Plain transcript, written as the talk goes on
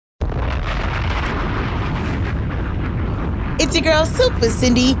It's your girl, Super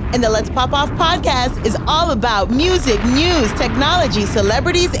Cindy, and the Let's Pop Off podcast is all about music, news, technology,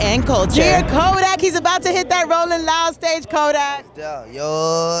 celebrities, and culture. Dear Kodak, he's about to hit that Rolling Loud stage, Kodak.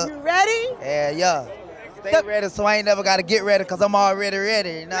 Yo. You ready? Yeah. Stay ready, so I ain't never got to get ready, because I'm already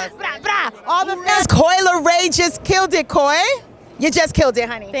ready. You know? All the fans. Coil Ray just killed it, Koi. You just killed it,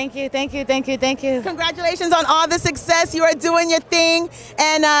 honey. Thank you. Congratulations on all the success. You are doing your thing.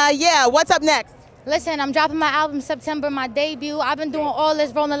 And what's up next? Listen, I'm dropping my album September, my debut. I've been doing all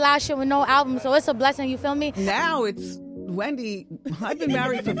this Rolling Loud shit with no album, so it's a blessing, you feel me? Now it's, Wendy, I've been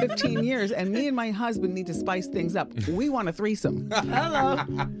married for 15 years, and me and my husband need to spice things up. We want a threesome. Hello.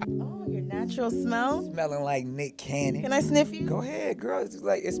 Oh, your natural smell? Smelling like Nick Cannon. Can I sniff you? Go ahead, girl. It's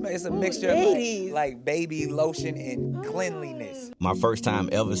like it's a mixture ladies. of like baby lotion and cleanliness. My first time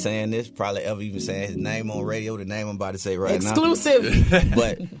ever saying this, probably ever even saying his name on radio, the name I'm about to say right Exclusive. now.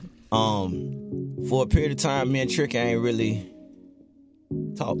 But for a period of time, me and Trick ain't really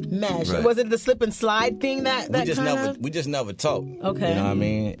talked. Mesh. Right. Was it the slip and slide thing that we just never talked. Okay. You know what I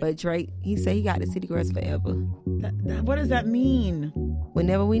mean? But Drake, he said he got the City Girls forever. What does that mean?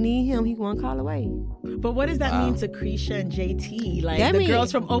 Whenever we need him, he one call away. But what does that mean to Krisha and JT? Like That the mean-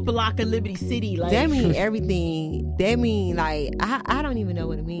 girls from Opalaka, Liberty City. Like That mean everything. That mean like I don't even know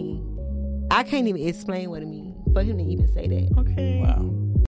what it mean. I can't even explain what it mean for him to even say that. Okay. Wow.